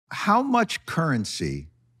how much currency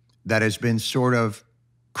that has been sort of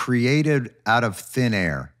created out of thin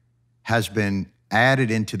air has been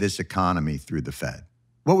added into this economy through the Fed?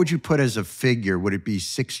 What would you put as a figure? Would it be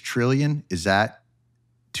 6 trillion? Is that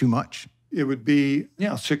too much? It would be,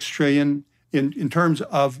 6 trillion in terms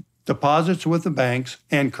of deposits with the banks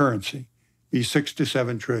and currency. Be 6 to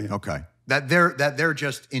 7 trillion. Okay. That they're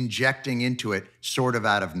just injecting into it sort of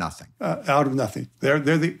out of nothing. Out of nothing. They're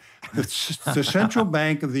the central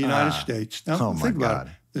bank of the United States. Now think about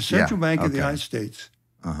it. The central bank of the United States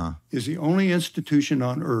is the only institution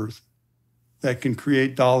on earth that can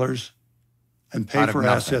create dollars and pay for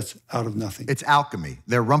assets out of nothing. It's alchemy.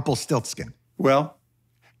 They're Rumpelstiltskin. Well,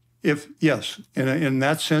 in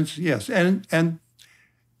that sense, yes. And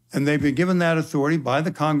they've been given that authority by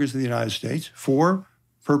the Congress of the United States for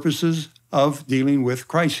purposes of dealing with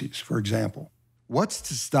crises, for example. What's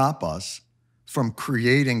to stop us from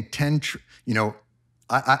creating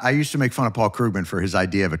I used to make fun of Paul Krugman for his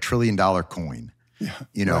idea of $1 trillion coin.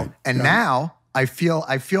 Now I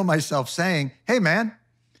feel myself saying, hey man,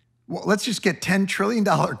 let's just get $10 trillion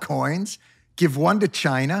coins, give one to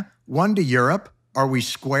China, one to Europe. Are we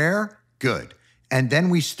square? Good. And then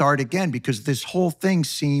we start again because this whole thing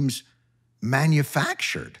seems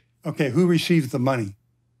manufactured. Okay, who receives the money?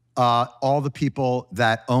 All the people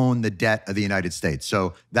that own the debt of the United States.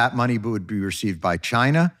 So that money would be received by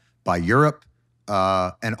China, by Europe,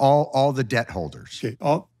 and all the debt holders. Okay,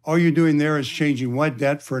 all you're doing there is changing one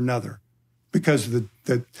debt for another, because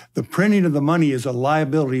the printing of the money is a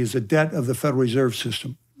liability, is a debt of the Federal Reserve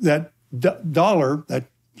System. That dollar, that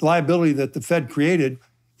liability that the Fed created,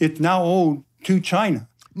 it's now owed to China.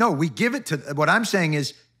 No, we give it to, what I'm saying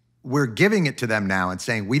is we're giving it to them now and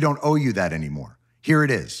saying, we don't owe you that anymore. Here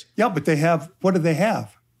it is. Yeah, but they have, what do they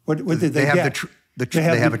have? What did they get? They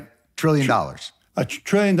have $1 trillion. $1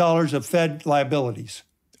 trillion of Fed liabilities.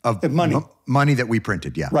 Of money. Money that we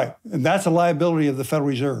printed, yeah. Right, and that's a liability of the Federal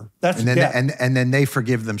Reserve. That's debt. And then they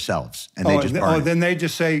forgive themselves, and they just burn it. Then they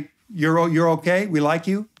just say, you're okay, we like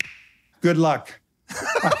you, good luck.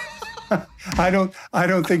 I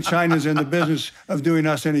don't think China's in the business of doing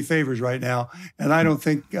us any favors right now, and I don't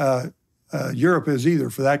think Europe is either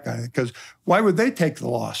for that kind of, because why would they take the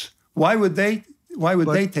loss? Why would they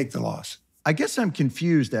take the loss? I guess I'm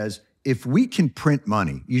confused as if we can print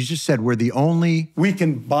money. You just said we're the only. We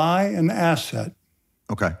can buy an asset.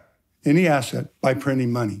 Okay. Any asset by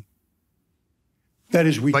printing money. That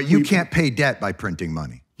is, But you can't pay debt by printing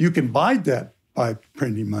money. You can buy debt by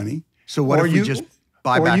printing money. So what if we just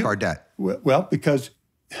buy back our debt? Well, because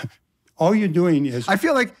all you're doing is... I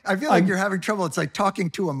feel like you're having trouble. It's like talking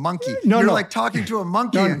to a monkey. You're like talking to a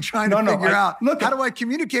monkey and trying to figure out, how do I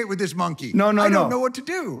communicate with this monkey? I don't know what to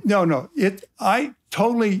do. No. I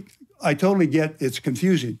totally get it's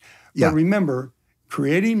confusing. But remember,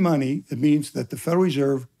 creating money, it means that the Federal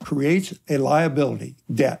Reserve creates a liability,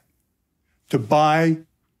 debt, to buy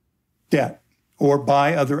debt or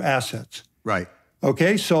buy other assets. Right.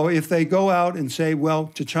 Okay, so if they go out and say, well,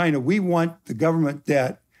 to China, we want the government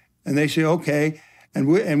debt, and they say, okay, and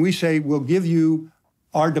we say, we'll give you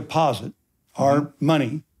our deposit, our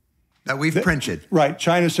money. That we've printed. Right.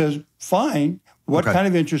 China says, fine. What kind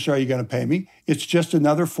of interest are you going to pay me? It's just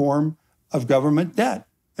another form of government debt.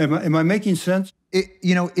 Am I making sense?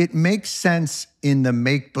 It makes sense in the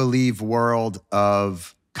make-believe world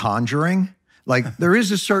of Conjuring. Like, there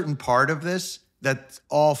is a certain part of this that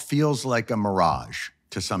all feels like a mirage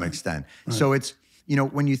to some extent. Right. So it's,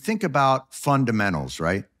 when you think about fundamentals,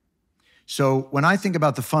 right? So when I think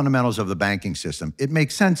about the fundamentals of the banking system, it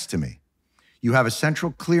makes sense to me. You have a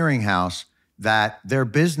central clearinghouse that their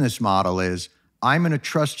business model is, I'm going to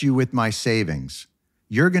trust you with my savings.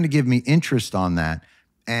 You're going to give me interest on that,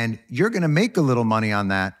 and you're going to make a little money on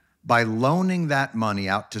that by loaning that money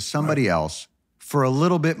out to somebody else for a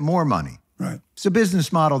little bit more money. Right. It's a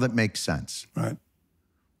business model that makes sense. Right.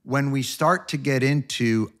 When we start to get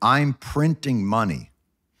into, I'm printing money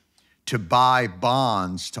to buy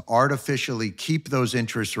bonds to artificially keep those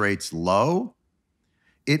interest rates low,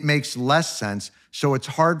 it makes less sense. So it's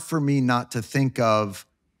hard for me not to think of,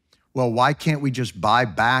 well, why can't we just buy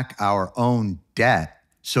back our own debt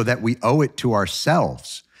so that we owe it to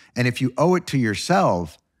ourselves? And if you owe it to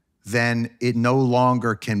yourself, then it no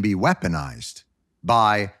longer can be weaponized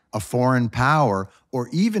by a foreign power or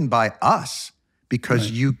even by us,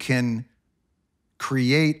 because you can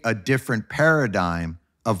create a different paradigm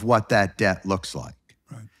of what that debt looks like.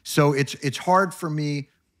 Right. So it's hard for me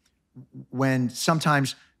when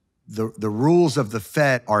sometimes the rules of the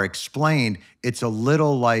Fed are explained. It's a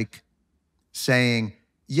little like saying,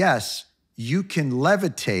 yes, you can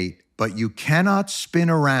levitate, but you cannot spin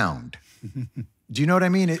around. Do you know what I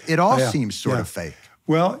mean? It all Yeah, seems sort yeah. of fake.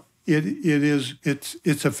 Well,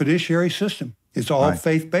 it's a fiduciary system. It's all Right.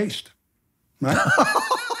 faith-based, right?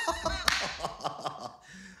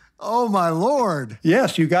 Oh, my Lord.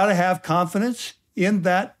 Yes, you got to have confidence in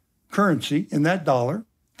that currency, in that dollar,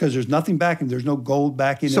 because there's nothing backing. There's no gold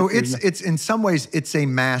backing it. So There's it's in some ways, it's a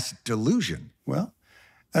mass delusion. well,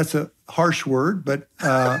 that's a harsh word, but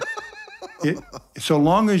so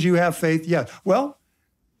long as you have faith, yeah. Well,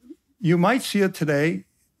 you might see it today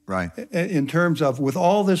Right. in terms of with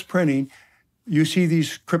all this printing, you see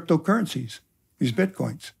these cryptocurrencies, these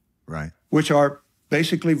bitcoins, Right. which are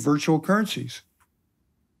basically virtual currencies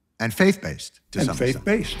And faith-based to and some extent.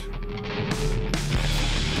 faith-based.